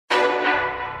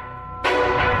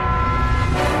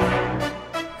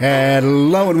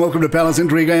Hello and welcome to Palace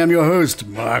Intrigue. I am your host,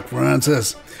 Mark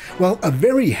Francis. Well, a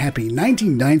very happy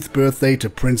 99th birthday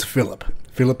to Prince Philip.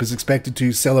 Philip is expected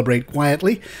to celebrate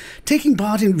quietly, taking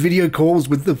part in video calls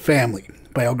with the family.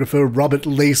 Biographer Robert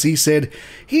Lacey said,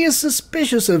 "He is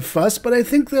suspicious of fuss, but I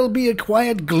think there'll be a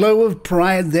quiet glow of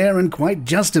pride there and quite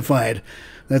justified.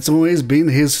 That's always been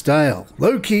his style.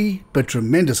 Low-key, but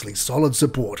tremendously solid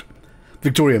support."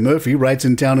 Victoria Murphy writes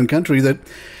in Town & Country that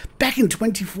back in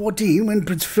 2014, when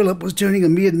Prince Philip was turning a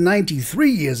mere 93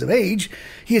 years of age,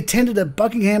 he attended a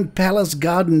Buckingham Palace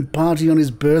garden party on his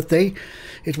birthday.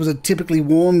 It was a typically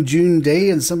warm June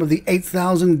day, and some of the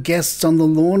 8,000 guests on the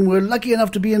lawn were lucky enough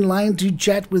to be in line to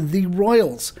chat with the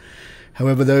royals.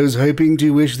 However, those hoping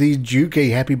to wish the Duke a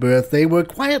happy birthday were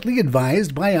quietly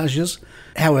advised by ushers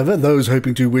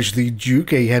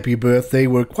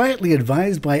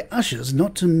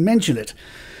not to mention it.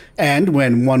 And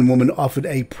when one woman offered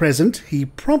a present, he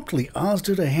promptly asked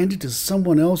her to hand it to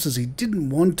someone else as he didn't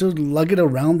want to lug it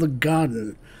around the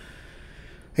garden.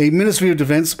 A Ministry of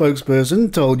Defence spokesperson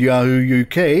told Yahoo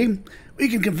UK, "We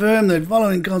can confirm that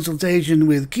following consultation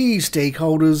with key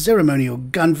stakeholders, ceremonial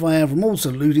gunfire from all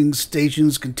saluting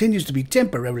stations continues to be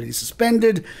temporarily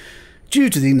suspended due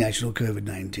to the national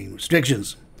COVID-19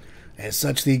 restrictions. As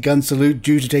such, the gun salute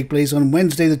due to take place on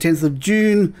Wednesday the 10th of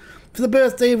June for the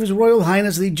birthday of His Royal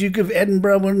Highness the Duke of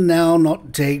Edinburgh will now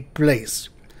not take place.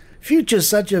 Future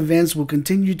such events will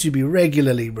continue to be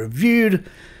regularly reviewed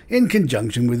in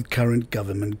conjunction with current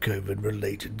government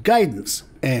COVID-related guidance."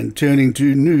 And turning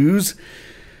to news,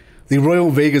 the Royal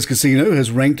Vegas Casino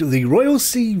has ranked the royal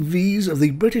CVs of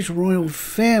the British royal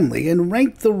family and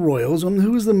ranked the royals on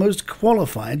who is the most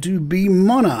qualified to be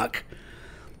monarch.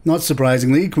 Not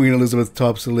surprisingly, Queen Elizabeth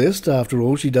tops the list. After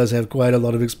all, she does have quite a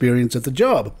lot of experience at the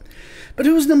job. But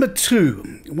who's number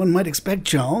two? One might expect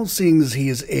Charles, seeing as he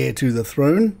is heir to the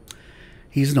throne.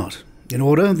 He's not. In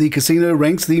order, the casino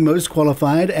ranks the most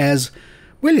qualified as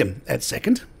William at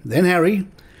second, then Harry,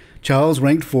 Charles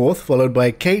ranked fourth, followed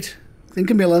by Kate, then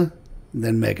Camilla,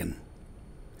 then Meghan.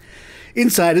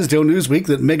 Insiders tell Newsweek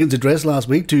that Meghan's address last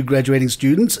week to graduating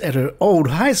students at her old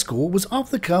high school was off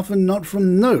the cuff and not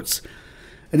from notes.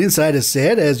 An insider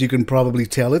said, "As you can probably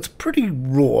tell, it's pretty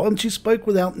raw, and she spoke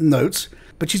without notes,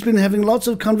 but she's been having lots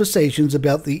of conversations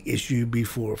about the issue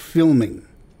before filming."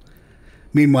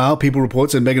 Meanwhile, People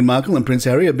reports that Meghan Markle and Prince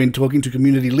Harry have been talking to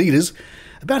community leaders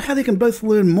about how they can both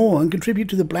learn more and contribute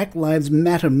to the Black Lives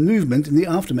Matter movement in the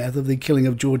aftermath of the killing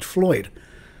of George Floyd.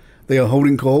 They are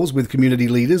holding calls with community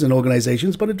leaders and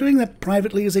organizations, but are doing that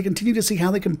privately as they continue to see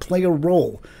how they can play a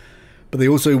role. But they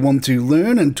also want to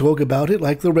learn and talk about it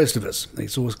like the rest of us, a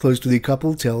source close to the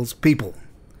couple tells People.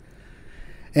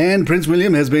 And Prince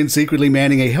William has been secretly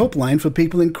manning a helpline for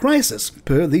people in crisis,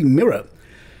 per the Mirror.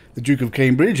 The Duke of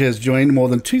Cambridge has joined more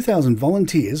than 2,000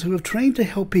 volunteers who have trained to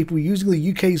help people using the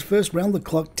UK's first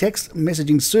round-the-clock text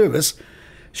messaging service,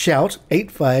 Shout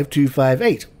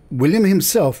 85258. William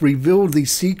himself revealed the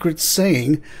secret,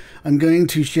 saying, "I'm going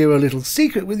to share a little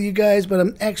secret with you guys, but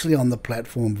I'm actually on the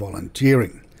platform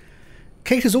volunteering."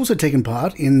 Kate has also taken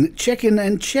part in check-in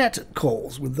and chat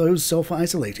calls with those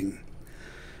self-isolating.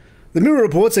 The Mirror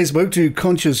reports they spoke to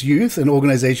Conscious Youth, an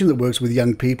organisation that works with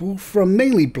young people from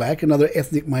mainly black and other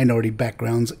ethnic minority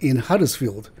backgrounds in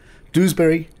Huddersfield,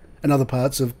 Dewsbury and other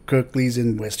parts of Kirklees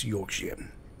in West Yorkshire.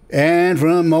 And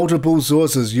from multiple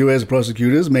sources, US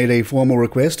prosecutors made a formal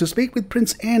request to speak with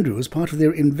Prince Andrew as part of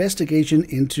their investigation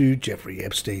into Jeffrey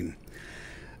Epstein.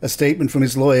 A statement from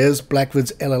his lawyers,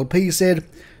 Blackford's LLP, said,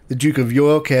 "The Duke of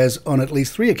York has, on at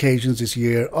least 3 occasions this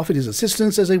year, offered his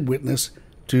assistance as a witness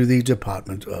to the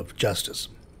Department of Justice."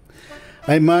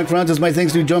 I'm Mark Francis. My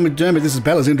thanks to John McDermott. This is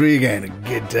Palace Intrigue again.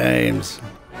 Good times.